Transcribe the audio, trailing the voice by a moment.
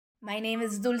My name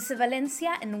is Dulce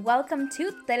Valencia, and welcome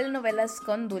to Telenovelas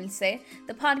con Dulce,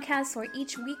 the podcast where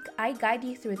each week I guide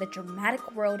you through the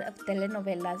dramatic world of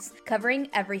telenovelas, covering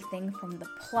everything from the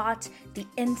plot, the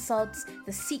insults,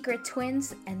 the secret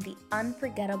twins, and the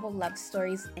unforgettable love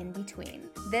stories in between.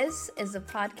 This is a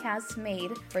podcast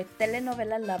made for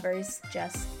telenovela lovers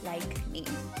just like me.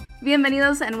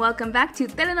 Bienvenidos and welcome back to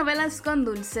Telenovelas con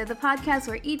Dulce, the podcast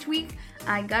where each week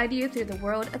I guide you through the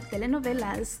world of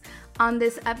telenovelas. On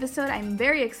this episode, I'm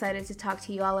very excited to talk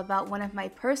to you all about one of my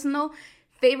personal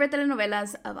favorite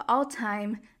telenovelas of all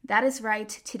time. That is right,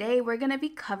 today we're going to be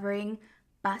covering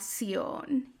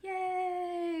Pasión.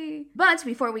 Yay! But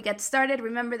before we get started,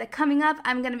 remember that coming up,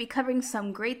 I'm going to be covering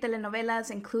some great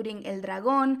telenovelas, including El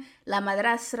Dragón, La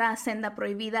Madrastra, Senda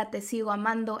Prohibida, Te Sigo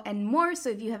Amando, and more. So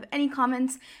if you have any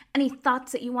comments, any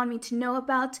thoughts that you want me to know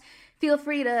about, feel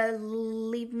free to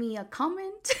leave me a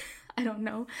comment. I don't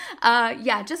know.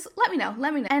 Just let me know.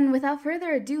 And without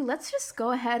further ado, let's just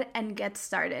go ahead and get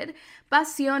started.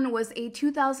 Pasión was a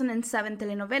 2007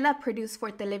 telenovela produced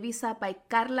for Televisa by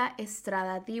Carla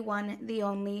Estrada, the one, the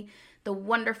only, the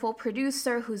wonderful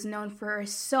producer who's known for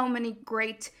so many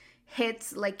great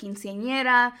hits like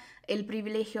Quinceañera, El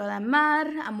Privilegio de Amar,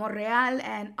 Amor Real,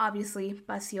 and obviously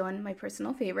Pasión, my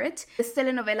personal favorite. This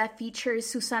telenovela features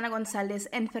Susana González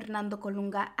and Fernando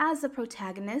Colunga as the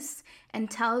protagonists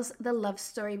and tells the love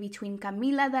story between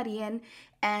Camila Darien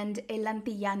and El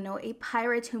Antillano, a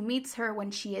pirate who meets her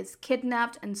when she is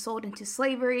kidnapped and sold into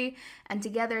slavery, and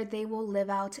together they will live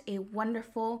out a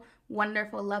wonderful,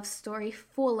 wonderful love story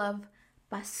full of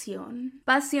Pasión.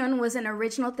 Pasión was an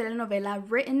original telenovela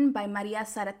written by Maria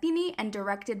Saratini and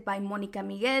directed by Mónica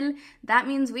Miguel. That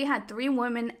means we had three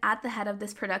women at the head of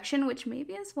this production, which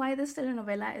maybe is why this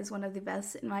telenovela is one of the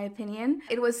best in my opinion.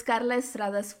 It was Carla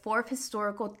Estrada's fourth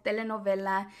historical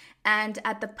telenovela, and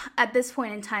at this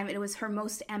point in time, it was her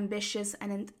most ambitious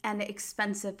and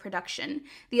expensive production.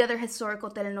 The other historical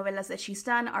telenovelas that she's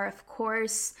done are, of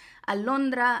course,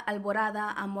 Alondra,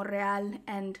 Alborada, Amor Real,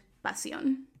 and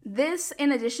Pasión. This,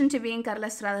 in addition to being Carla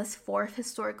Estrada's fourth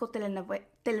historical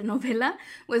telenovela,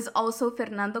 was also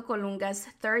Fernando Colunga's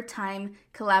third time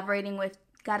collaborating with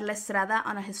Carla Estrada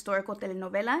on a historical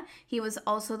telenovela. He was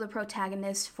also the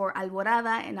protagonist for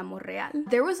Alborada and Amor Real.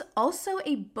 There was also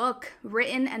a book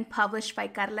written and published by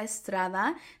Carla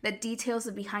Estrada that details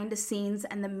the behind the scenes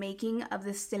and the making of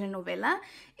this telenovela.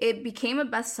 It became a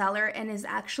bestseller and is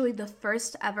actually the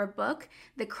first ever book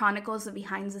that chronicles the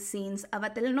behind the scenes of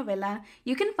a telenovela.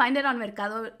 You can find it on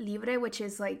Mercado Libre, which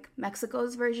is like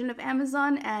Mexico's version of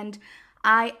Amazon, and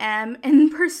I am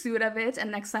in pursuit of it, and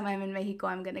next time I'm in Mexico,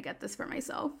 I'm gonna get this for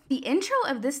myself. The intro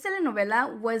of this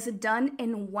telenovela was done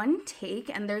in one take,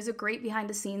 and there's a great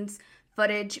behind-the-scenes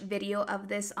footage video of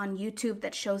this on YouTube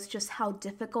that shows just how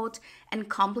difficult and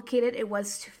complicated it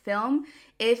was to film.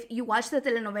 If you watch the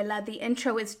telenovela, the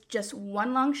intro is just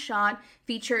one long shot,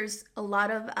 features a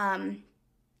lot of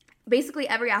basically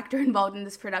every actor involved in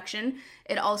this production.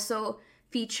 It also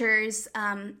features,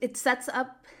 it sets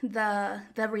up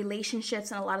the relationships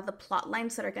and a lot of the plot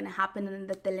lines that are going to happen in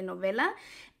the telenovela,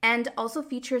 and also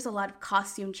features a lot of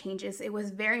costume changes. It was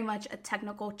very much a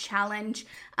technical challenge.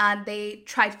 They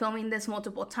tried filming this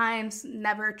multiple times,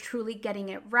 never truly getting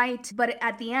it right, but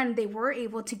at the end they were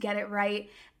able to get it right,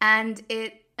 and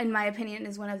it, in my opinion,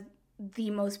 is one of the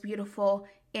most beautiful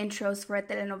intros for a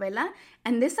telenovela.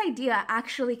 And this idea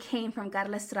actually came from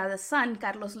Carla Estrada's son,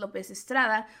 Carlos López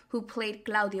Estrada, who played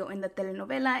Claudio in the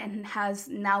telenovela and has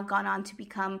now gone on to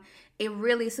become a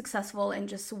really successful and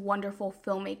just wonderful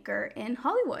filmmaker in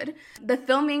Hollywood. The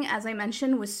filming, as I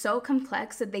mentioned, was so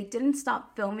complex that they didn't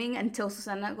stop filming until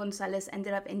Susana González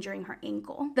ended up injuring her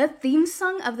ankle. The theme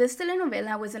song of this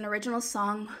telenovela was an original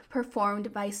song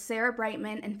performed by Sarah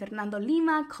Brightman and Fernando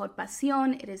Lima called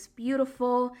Pasión. It is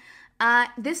beautiful.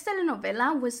 This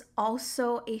telenovela was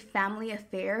also a family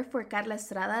affair for Carla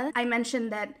Estrada. I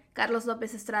mentioned that Carlos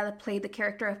López Estrada played the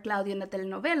character of Claudio in the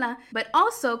telenovela, but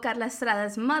also Carla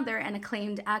Estrada's mother, an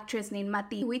acclaimed actress named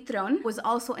Mati Huitron, was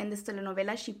also in this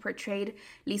telenovela. She portrayed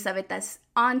Lisabeta's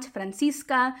aunt,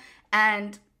 Francisca,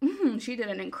 and she did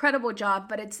an incredible job,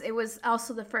 but it was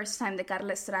also the first time that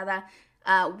Carla Estrada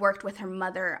worked with her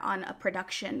mother on a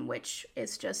production, which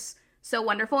is just so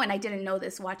wonderful, and I didn't know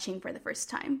this watching for the first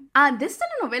time. This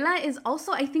telenovela is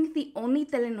also, I think, the only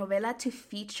telenovela to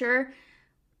feature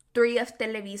three of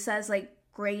Televisa's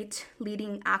great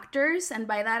leading actors, and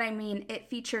by that I mean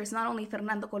it features not only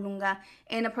Fernando Colunga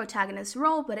in a protagonist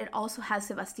role, but it also has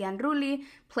Sebastián Rulli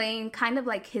playing kind of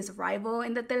like his rival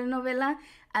in the telenovela,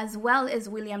 as well as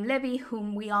William Levy,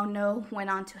 whom we all know went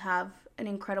on to have an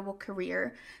incredible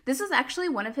career. This is actually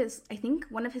one of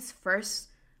his first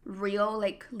real,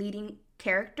 like, leading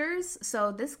characters.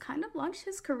 So this kind of launched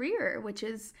his career, which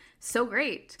is so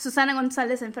great. Susana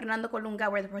Gonzalez and Fernando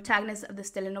Colunga were the protagonists of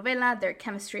this telenovela. Their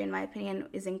chemistry, in my opinion,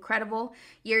 is incredible.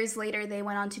 Years later, they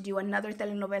went on to do another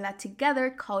telenovela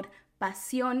together called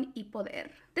Pasión y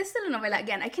Poder. This telenovela,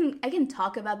 again, I can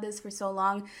talk about this for so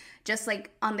long, just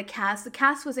like on the cast. The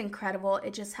cast was incredible.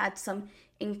 It just had some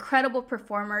incredible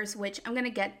performers, which I'm going to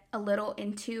get a little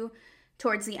into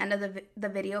towards the end of the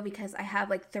video, because I have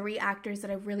like 3 actors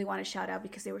that I really want to shout out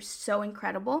because they were so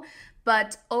incredible.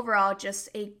 But overall, just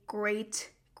a great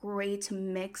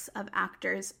mix of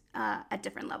actors at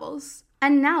different levels.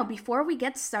 And now, before we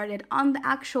get started on the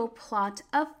actual plot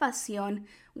of Pasión,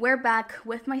 we're back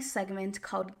with my segment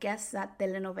called Guess That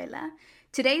Telenovela.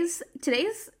 Today's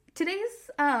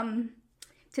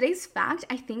fact,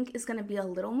 I think, is going to be a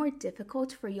little more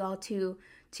difficult for y'all to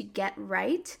get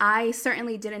right. I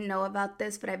certainly didn't know about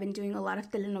this, but I've been doing a lot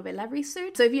of telenovela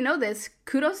research. So if you know this,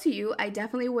 kudos to you. I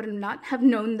definitely would not have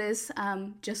known this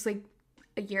just like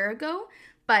a year ago.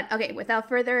 But okay, without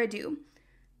further ado,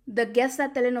 the Guess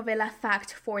That Telenovela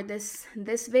fact for this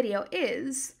video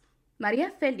is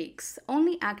Maria Felix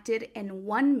only acted in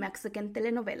 1 Mexican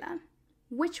telenovela.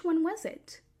 Which one was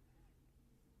it?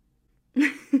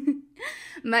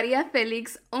 Maria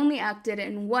Felix only acted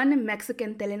in 1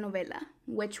 Mexican telenovela.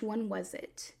 Which one was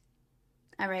it?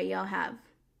 All right,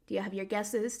 do you have your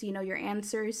guesses? Do you know your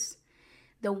answers?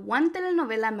 The one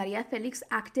telenovela Maria Felix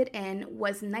acted in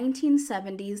was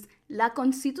 1970's La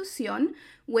Constitución,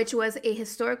 which was a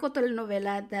historical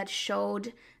telenovela that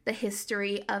showed the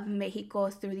history of Mexico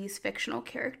through these fictional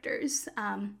characters.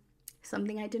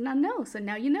 Something I did not know, so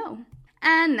now you know.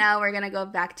 And now we're gonna go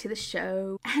back to the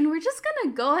show, and we're just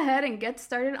gonna go ahead and get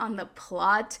started on the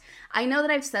plot. I know that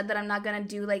I've said that I'm not gonna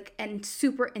do like a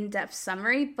super in-depth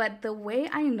summary, but the way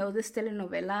I know this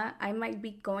telenovela, I might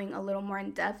be going a little more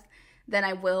in-depth than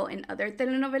I will in other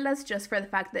telenovelas, just for the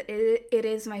fact that it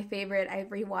is my favorite. I've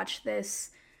rewatched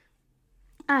this,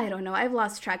 I don't know, I've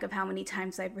lost track of how many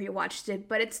times I've rewatched it,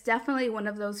 but it's definitely one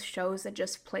of those shows that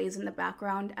just plays in the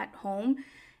background at home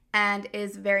and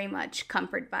is very much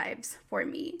comfort vibes for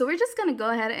me. So we're just gonna go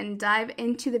ahead and dive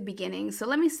into the beginning. So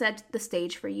let me set the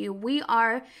stage for you. We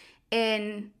are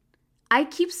in, I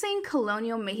keep saying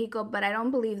colonial Mexico, but I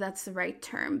don't believe that's the right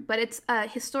term. But it's a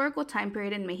historical time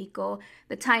period in Mexico,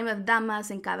 the time of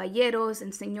damas and caballeros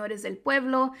and señores del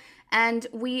pueblo. And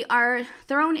we are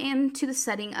thrown into the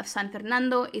setting of San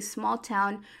Fernando, a small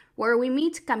town where we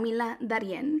meet Camila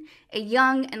Darien, a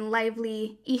young and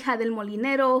lively hija del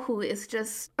molinero who is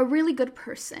just a really good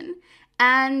person.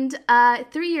 And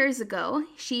 3 years ago,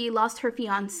 she lost her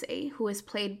fiance, who is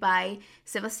played by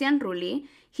Sebastián Rulli.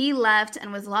 He left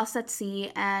and was lost at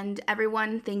sea, and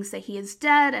everyone thinks that he is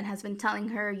dead and has been telling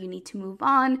her, you need to move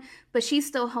on. But she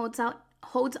still holds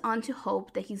on to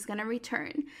hope that he's gonna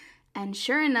return. And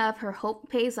sure enough, her hope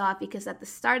pays off, because at the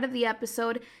start of the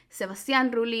episode,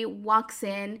 Sebastián Rulli walks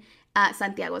in,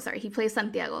 he plays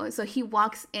Santiago. So he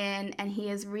walks in and he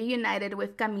is reunited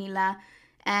with Camila.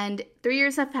 And 3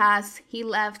 years have passed, he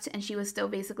left, and she was still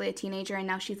basically a teenager, and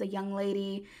now she's a young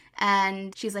lady.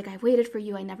 And she's like, I waited for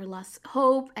you, I never lost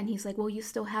hope. And he's like, well, you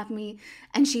still have me.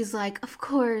 And she's like, of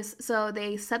course. So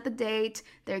they set the date,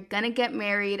 they're gonna get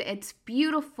married. It's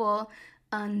beautiful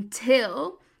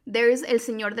until there's El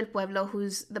Señor del Pueblo,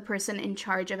 who's the person in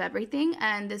charge of everything.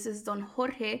 And this is Don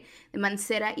Jorge de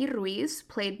Mancera y Ruiz,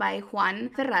 played by Juan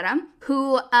Ferrara,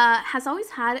 who has always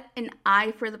had an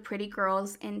eye for the pretty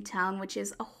girls in town, which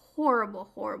is a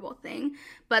horrible thing.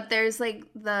 But there's like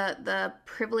the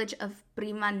privilege of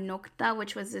prima nocta,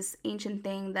 which was this ancient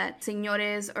thing that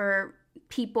señores or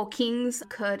people, kings,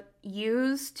 could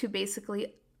use to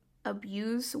basically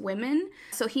abuse women.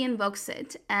 So he invokes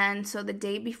it. And so the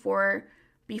day before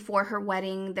her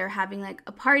wedding, they're having like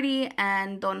a party,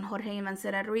 and Don Jorge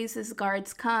Mancera Ruiz's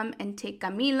guards come and take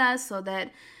Camila so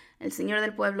that El Señor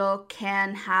del Pueblo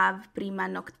can have prima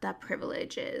nocta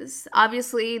privileges.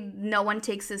 Obviously, no one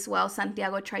takes this well.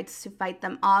 Santiago tries to fight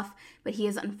them off, but he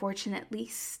is unfortunately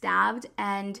stabbed,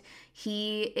 and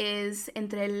he is I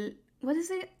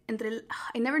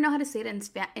never know how to say it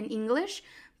in English,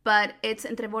 but it's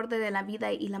entre borde de la vida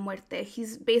y la muerte.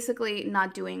 He's basically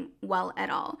not doing well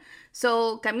at all.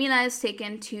 So Camila is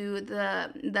taken to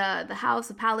the house,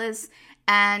 the palace,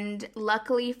 and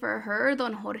luckily for her,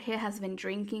 Don Jorge has been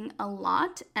drinking a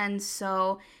lot, and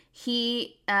so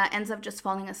he ends up just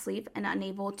falling asleep and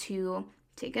unable to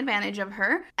take advantage of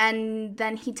her. And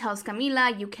then he tells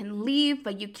Camila, you can leave,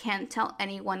 but you can't tell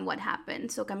anyone what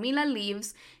happened. So Camila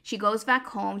leaves. She goes back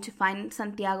home to find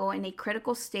Santiago in a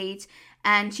critical state,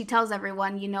 and she tells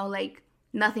everyone, like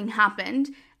nothing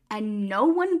happened. And no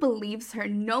one believes her.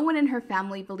 No one in her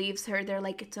family believes her. They're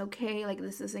like, it's okay, like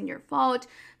this isn't your fault.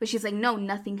 But she's like, no,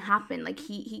 nothing happened. Like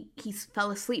he fell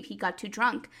asleep. He got too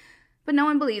drunk. But no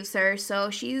one believes her, so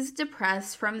she's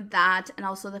depressed from that, and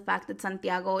also the fact that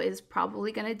Santiago is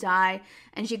probably gonna die.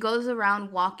 And she goes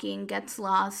around walking, gets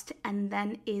lost, and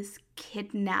then is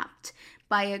kidnapped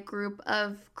by a group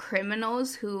of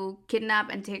criminals who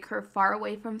kidnap and take her far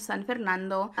away from San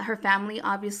Fernando. Her family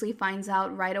obviously finds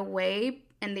out right away,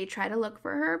 and they try to look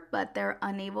for her, but they're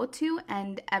unable to,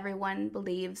 and everyone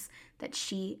believes that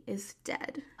she is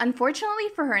dead. Unfortunately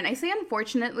for her, and I say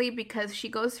unfortunately because she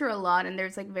goes through a lot, and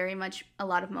there's like very much a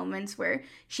lot of moments where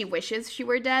she wishes she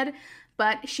were dead,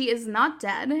 but she is not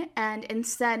dead, and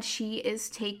instead she is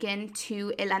taken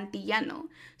to El Antillano.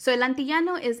 So El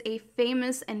Antillano is a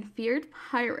famous and feared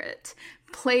pirate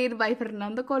played by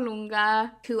Fernando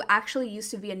Colunga, who actually used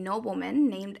to be a nobleman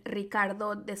named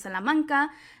Ricardo de Salamanca,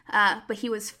 but he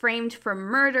was framed for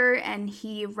murder, and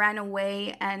he ran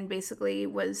away and basically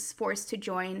was forced to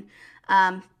join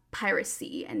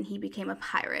piracy, and he became a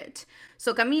pirate.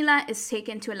 So Camila is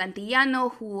taken to El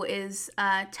Antillano, who is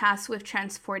tasked with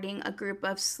transporting a group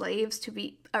of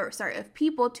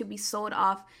people to be sold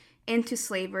off into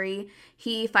slavery.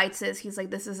 He fights this. He's like,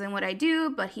 this isn't what I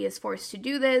do, but he is forced to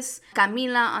do this.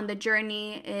 Camila on the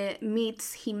journey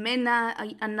meets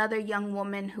Jimena, another young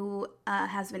woman who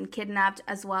has been kidnapped,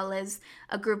 as well as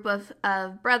a group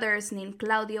of brothers named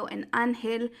Claudio and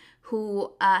Angel,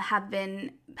 who have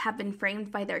been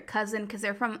framed by their cousin because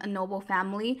they're from a noble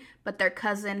family, but their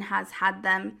cousin has had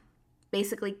them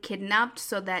basically kidnapped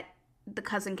so that the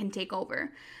cousin can take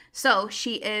over. So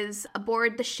she is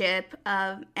aboard the ship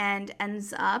and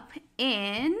ends up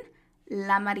in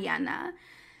La Mariana.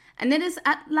 And it is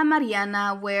at La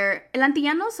Mariana where El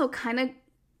Antillano, so kind of,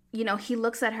 you know, he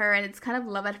looks at her and it's kind of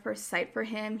love at first sight for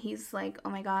him. He's like, oh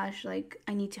my gosh, like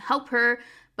I need to help her.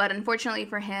 But unfortunately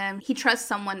for him, he trusts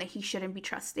someone that he shouldn't be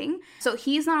trusting. So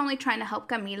he's not only trying to help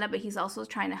Camila, but he's also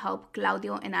trying to help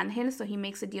Claudio and Angel. So he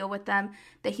makes a deal with them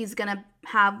that he's going to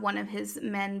have one of his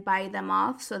men buy them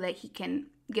off so that he can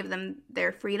give them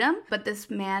their freedom. But this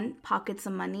man pockets the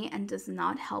money and does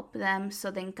not help them. So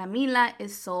then Camila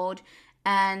is sold,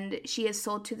 and she is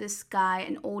sold to this guy,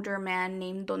 an older man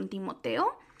named Don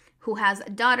Timoteo, who has a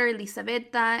daughter,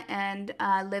 Elisabetta, and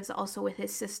lives also with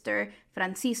his sister,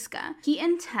 Francisca. He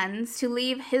intends to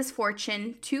leave his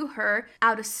fortune to her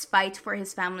out of spite for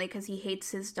his family because he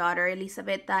hates his daughter.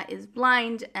 Elisabetta is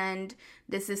blind, and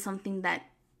this is something that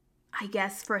I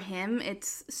guess for him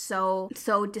it's so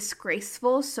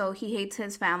disgraceful. So he hates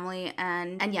his family,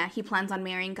 and yeah, he plans on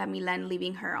marrying Camila and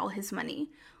leaving her all his money.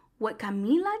 What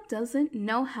Camila doesn't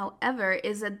know, however,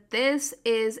 is that this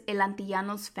is El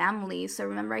Antillano's family. So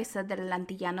remember I said that El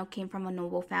Antillano came from a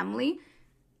noble family?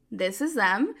 This is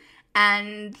them.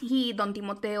 And Don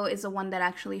Timoteo, is the one that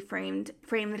actually framed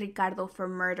Ricardo for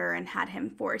murder and had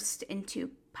him forced into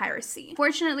piracy.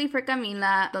 Fortunately for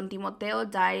Camila, Don Timoteo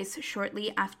dies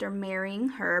shortly after marrying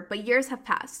her, but years have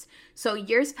passed. So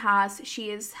years pass, she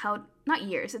is held, not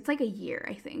years, it's like a year,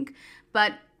 I think.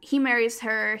 But he marries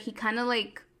her, he kind of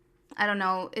like, I don't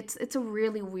know, it's a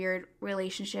really weird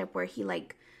relationship where he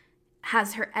like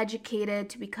has her educated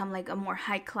to become like a more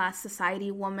high-class society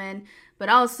woman, but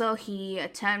also he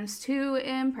attempts to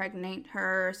impregnate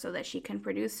her so that she can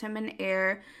produce him an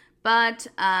heir, but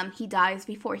he dies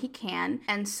before he can,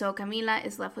 and so Camila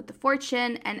is left with the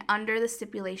fortune, and under the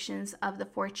stipulations of the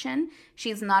fortune,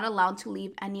 she's not allowed to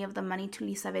leave any of the money to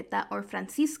Elisabetta or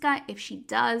Francisca. If she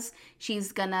does,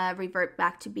 she's gonna revert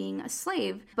back to being a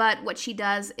slave. But what she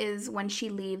does is when she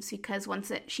leaves, because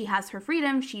she has her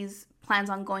freedom, she's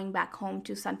plans on going back home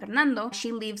to San Fernando,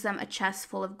 she leaves them a chest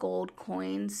full of gold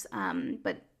coins,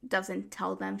 but doesn't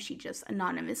tell them. She just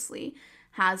anonymously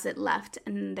has it left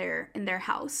in their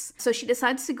house. So she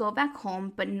decides to go back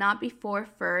home, but not before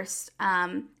first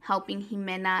helping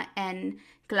Jimena and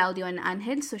Claudio and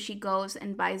Angel. So she goes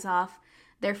and buys off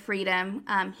their freedom.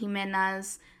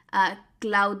 Jimena's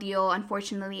Claudio,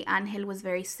 unfortunately, Angel was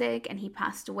very sick and he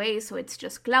passed away, so it's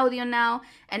just Claudio now.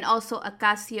 And also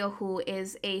Acacio, who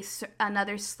is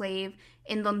another slave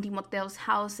in Don Timoteo's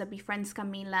house that befriends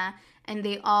Camila, and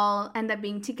they all end up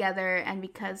being together. And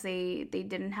because they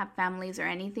didn't have families or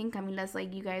anything, Camila's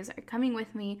like, you guys are coming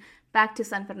with me back to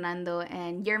San Fernando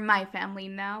and you're my family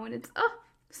now. And it's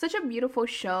such a beautiful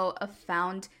show of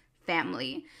found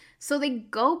family. So they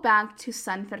go back to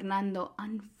San Fernando,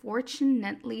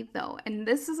 unfortunately though, and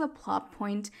this is a plot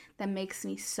point that makes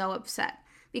me so upset.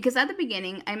 Because at the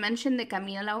beginning, I mentioned that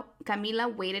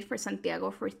Camila waited for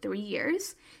Santiago for 3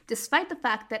 years. Despite the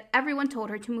fact that everyone told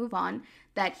her to move on,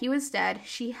 that he was dead,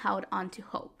 she held on to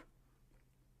hope.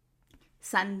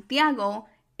 Santiago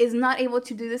is not able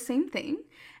to do the same thing.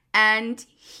 And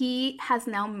he has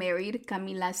now married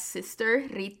Camila's sister,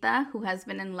 Rita, who has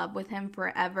been in love with him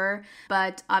forever.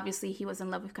 But obviously he was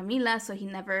in love with Camila, so he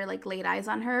never laid eyes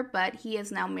on her. But he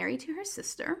is now married to her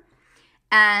sister.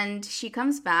 And she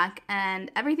comes back,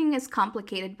 and everything is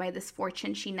complicated by this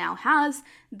fortune she now has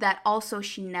that also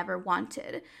she never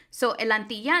wanted. So El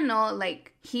Antillano,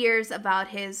 hears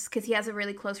about because he has a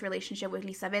really close relationship with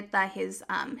Lisabetta, his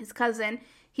cousin.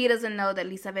 He doesn't know that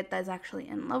Lisabetta is actually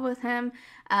in love with him.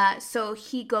 So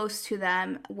he goes to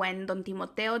them when Don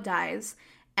Timoteo dies.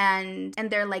 And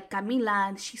they're like,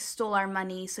 Camila, she stole our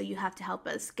money, so you have to help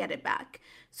us get it back.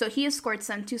 So he escorts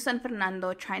them to San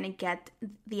Fernando, trying to get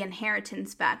the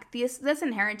inheritance back. This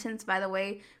inheritance, by the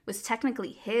way, was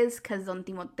technically his because Don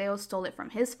Timoteo stole it from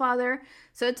his father.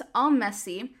 So it's all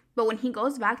messy. But when he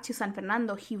goes back to San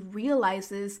Fernando, he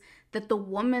realizes that the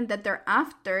woman that they're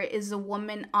after is the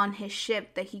woman on his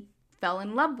ship that he fell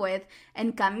in love with,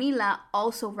 and Camila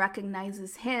also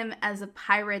recognizes him as a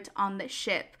pirate on the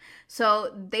ship.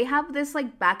 So they have this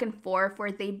back and forth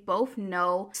where they both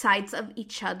know sides of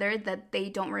each other that they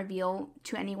don't reveal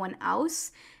to anyone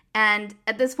else. And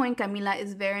at this point, Camila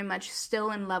is very much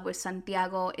still in love with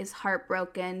Santiago, is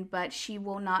heartbroken, but she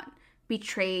will not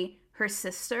betray her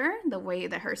sister the way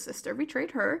that her sister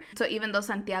betrayed her. So even though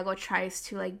Santiago tries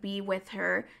to be with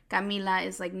her, Camila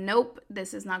is nope,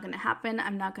 this is not going to happen.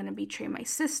 I'm not going to betray my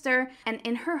sister. And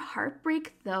in her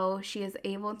heartbreak, though, she is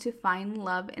able to find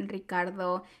love in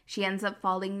Ricardo. She ends up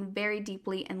falling very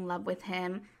deeply in love with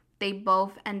him. They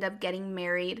both end up getting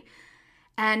married.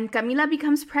 And Camila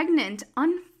becomes pregnant,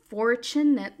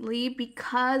 unfortunately,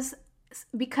 because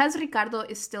Ricardo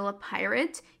is still a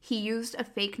pirate. He used a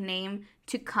fake name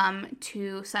to come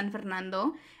to San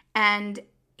Fernando, and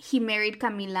he married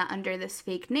Camila under this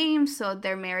fake name, so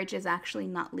their marriage is actually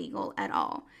not legal at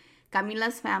all.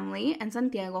 Camila's family and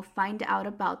Santiago find out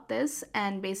about this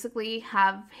and basically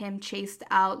have him chased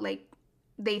out.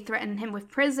 They threaten him with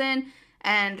prison,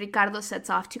 and Ricardo sets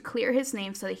off to clear his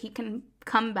name so that he can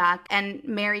come back and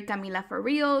marry Camila for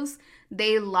reals.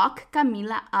 They lock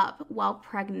Camila up while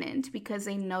pregnant because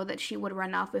they know that she would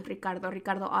run off with Ricardo.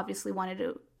 Ricardo obviously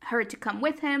wanted her to come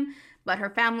with him, but her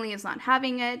family is not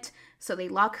having it, so they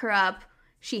lock her up.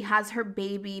 She has her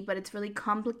baby, but it's really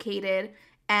complicated.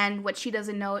 And what she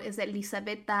doesn't know is that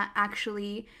Lisabetta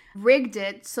actually rigged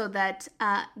it so that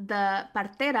the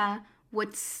partera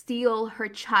would steal her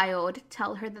child,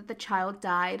 tell her that the child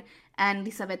died, and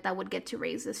Lisabetta would get to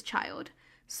raise this child.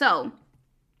 So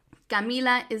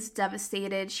Camila is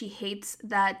devastated. She hates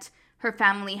that her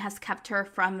family has kept her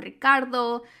from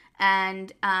Ricardo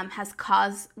and has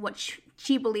caused what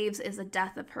she believes is the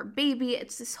death of her baby.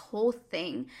 It's this whole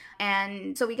thing.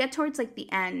 And so we get towards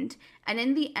the end. And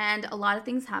in the end, a lot of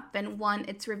things happen. One,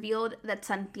 it's revealed that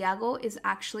Santiago is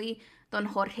actually Don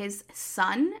Jorge's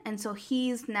son. And so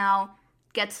he's now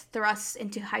gets thrust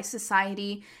into high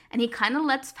society, and he kind of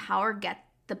lets power get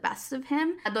the best of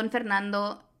him. Don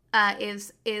Fernando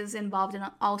is involved in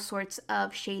all sorts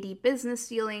of shady business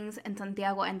dealings, and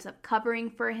Santiago ends up covering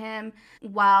for him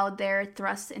while they're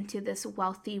thrust into this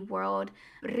wealthy world.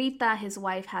 Rita, his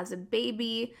wife, has a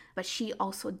baby, but she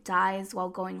also dies while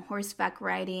going horseback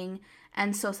riding.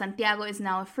 And so Santiago is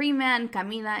now a free man.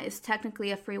 Camila is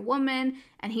technically a free woman,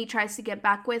 and he tries to get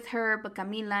back with her, but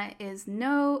Camila is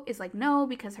no,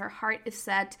 because her heart is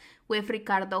set with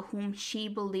Ricardo, whom she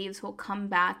believes will come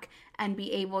back and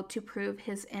be able to prove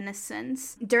his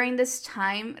innocence. During this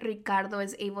time, Ricardo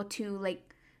is able to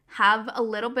have a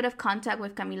little bit of contact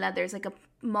with Camila. There's a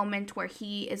moment where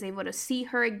he is able to see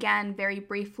her again very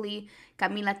briefly.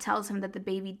 Camila tells him that the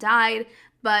baby died,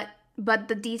 but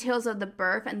the details of the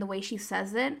birth and the way she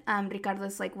says it, Ricardo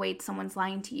is wait, someone's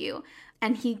lying to you.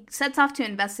 And he sets off to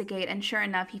investigate, and sure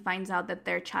enough, he finds out that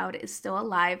their child is still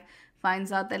alive,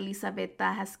 finds out that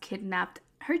Lisabetta has kidnapped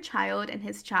her child and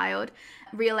his child,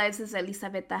 realizes that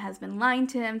Lisabetta has been lying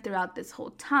to him throughout this whole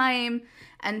time,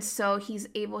 and so he's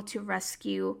able to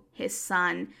rescue his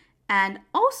son and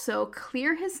also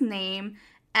clear his name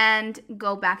and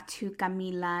go back to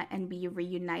Camila and be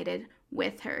reunited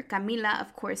with her. Camila,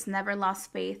 of course, never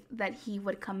lost faith that he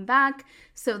would come back,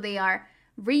 so they are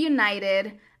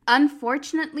reunited.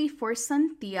 Unfortunately for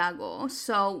Santiago,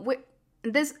 so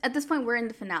at this point we're in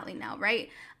the finale now, right?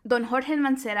 Don Jorge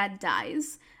Mancera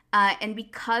dies, and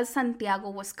because Santiago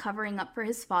was covering up for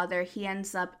his father, he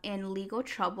ends up in legal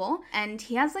trouble, and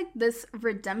he has this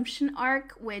redemption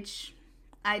arc, which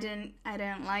I didn't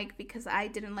like because I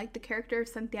didn't like the character of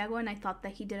Santiago and I thought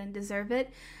that he didn't deserve it.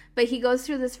 But he goes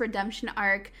through this redemption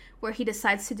arc where he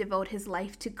decides to devote his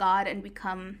life to God and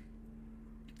become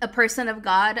a person of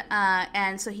God,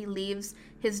 and so he leaves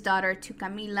his daughter to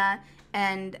Camila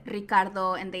and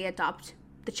Ricardo, and they adopt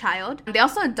the child. They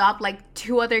also adopt like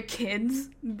 2 other kids.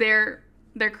 They're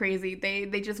crazy.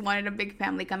 They just wanted a big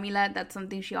family. Camila, that's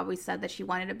something she always said, that she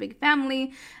wanted a big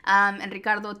family, and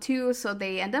Ricardo too. So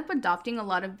they end up adopting a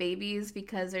lot of babies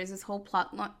because there's this whole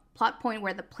plot point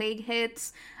where the plague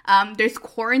hits. There's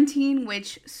quarantine,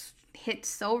 which hits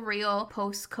so real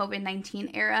post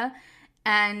COVID-19 era.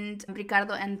 And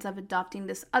Ricardo ends up adopting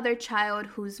this other child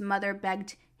whose mother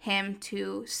begged him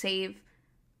to save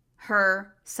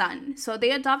her son. So they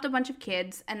adopt a bunch of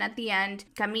kids, and at the end,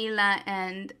 Camila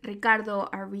and Ricardo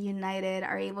are reunited,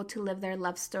 are able to live their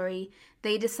love story.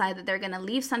 They decide that they're gonna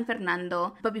leave San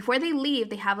Fernando, but before they leave,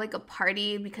 they have like a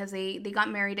party because they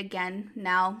got married again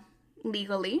now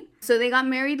legally. So they got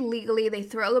married legally, they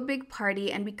throw a big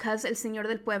party, and because El Señor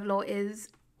del Pueblo is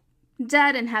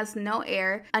dead and has no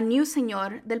heir, a new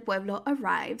Señor del Pueblo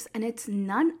arrives, and it's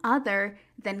none other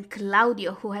than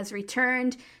Claudio, who has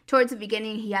returned. Towards the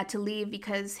beginning, he had to leave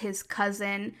because his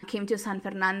cousin came to San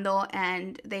Fernando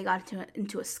and they got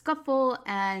into a scuffle,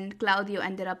 and Claudio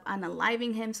ended up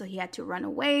unaliving him, so he had to run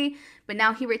away. But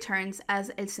now he returns as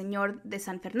El Señor de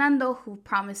San Fernando, who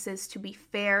promises to be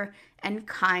fair and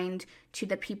kind to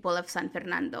the people of San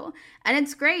Fernando. And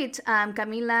it's great.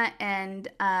 Camila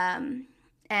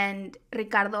and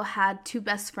Ricardo had 2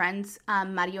 best friends,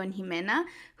 Mario and Jimena,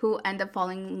 who end up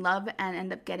falling in love and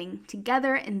end up getting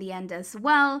together in the end as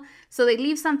well. So they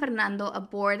leave San Fernando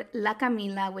aboard La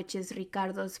Camila, which is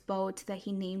Ricardo's boat that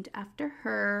he named after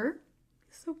her.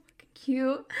 So fucking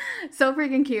cute. So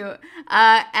freaking cute.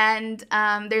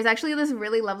 And there's actually this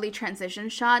really lovely transition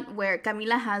shot where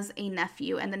Camila has a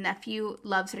nephew, and the nephew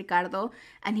loves Ricardo,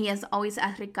 and he has always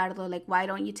asked Ricardo, like, why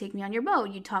don't you take me on your boat?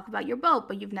 You talk about your boat,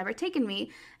 but you've never taken me.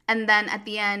 And then at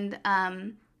the end,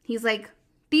 he's like,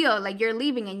 Tío, like, you're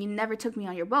leaving and you never took me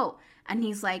on your boat. And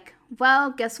he's like, well,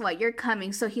 guess what? You're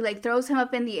coming. So he like throws him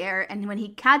up in the air, and when he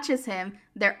catches him,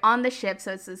 they're on the ship.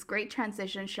 So it's this great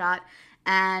transition shot,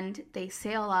 and they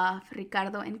sail off,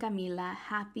 Ricardo and Camila,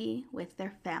 happy with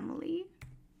their family.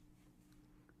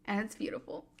 And it's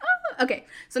beautiful. Oh, okay,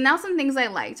 so now some things I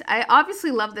liked. I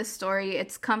obviously love this story.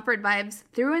 It's comfort vibes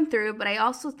through and through, but I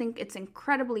also think it's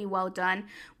incredibly well done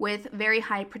with very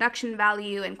high production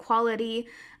value and quality.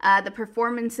 The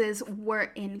performances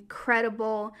were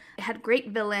incredible. It had great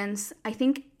villains. I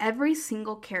think every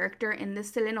single character in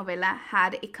this telenovela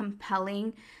had a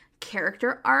compelling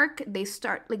character arc. They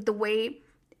start, like, the way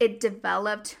it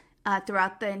developed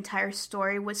throughout the entire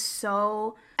story was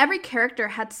so... Every character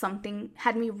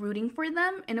had me rooting for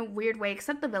them in a weird way,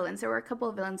 except the villains. There were a couple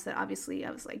of villains that obviously I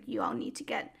was like, you all need to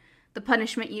get the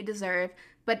punishment you deserve.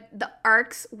 But the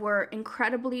arcs were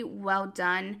incredibly well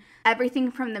done.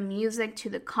 Everything from the music to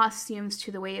the costumes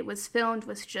to the way it was filmed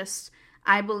was just,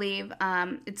 I believe,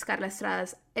 it's Carla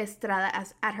Estrada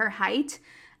at her height.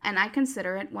 And I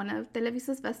consider it one of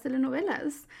Televisa's best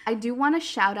telenovelas. I do want to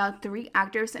shout out 3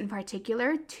 actors in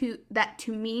particular that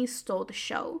to me stole the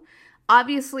show.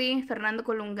 Obviously, Fernando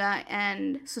Colunga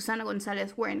and Susana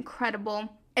Gonzalez were incredible.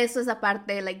 Eso es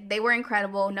aparte, like, they were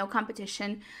incredible, no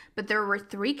competition. But there were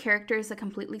 3 characters that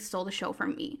completely stole the show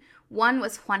from me. One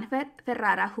was Juan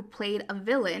Ferrara, who played a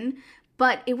villain.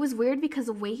 But it was weird because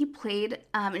the way he played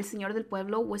El Señor del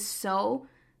Pueblo was so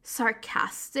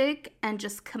sarcastic and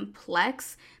just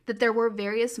complex that there were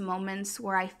various moments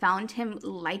where I found him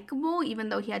likable, even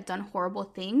though he had done horrible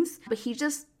things. But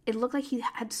it looked like he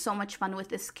had so much fun with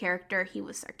this character. He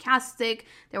was sarcastic.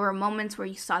 There were moments where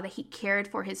you saw that he cared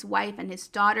for his wife and his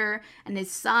daughter and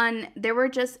his son.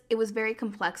 It was very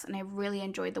complex, and I really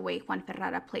enjoyed the way Juan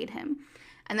Ferrara played him.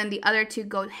 And then the other 2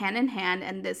 go hand in hand,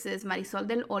 and this is Marisol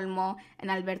del Olmo and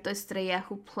Alberto Estrella,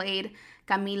 who played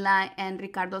Camila and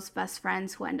Ricardo's best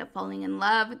friends who end up falling in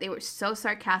love. They were so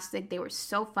sarcastic. They were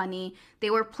so funny.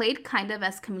 They were played kind of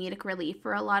as comedic relief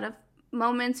for a lot of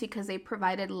moments because they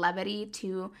provided levity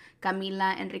to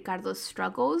Camila and Ricardo's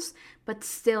struggles, but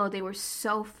still they were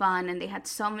so fun, and they had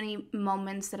so many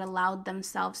moments that allowed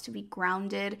themselves to be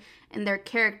grounded in their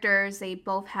characters. They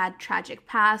both had tragic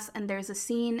pasts, and there's a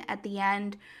scene at the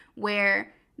end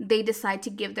where they decide to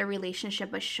give their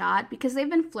relationship a shot because they've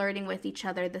been flirting with each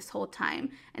other this whole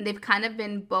time, and they've kind of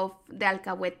been both the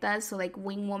alcahuetas, so like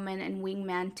wing woman and wing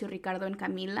man to Ricardo and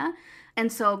Camila. And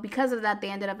so because of that, they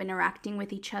ended up interacting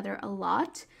with each other a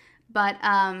lot, but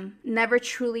never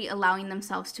truly allowing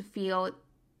themselves to feel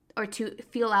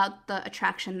out the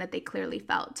attraction that they clearly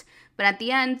felt. But at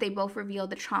the end, they both reveal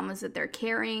the traumas that they're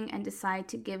carrying and decide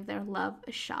to give their love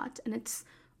a shot. And it's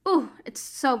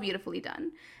so beautifully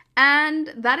done.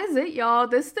 And that is it, y'all.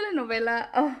 This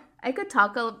telenovela, I could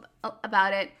talk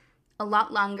about it a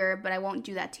lot longer, but I won't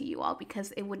do that to you all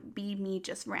because it would be me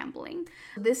just rambling.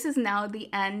 This is now the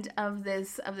end of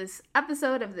this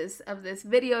episode of this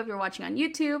video if you're watching on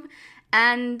YouTube.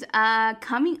 And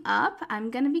coming up,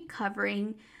 I'm gonna be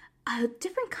covering a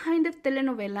different kind of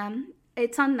telenovela.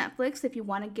 It's on Netflix if you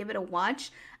want to give it a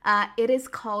watch. It is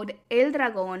called El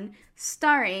Dragón,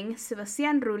 starring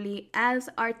Sebastián Rulli as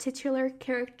our titular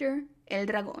character, El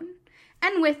Dragón.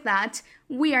 And with that,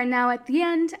 we are now at the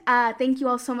end. Thank you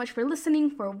all so much for listening,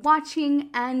 for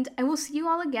watching, and I will see you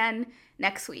all again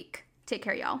next week. Take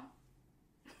care, y'all.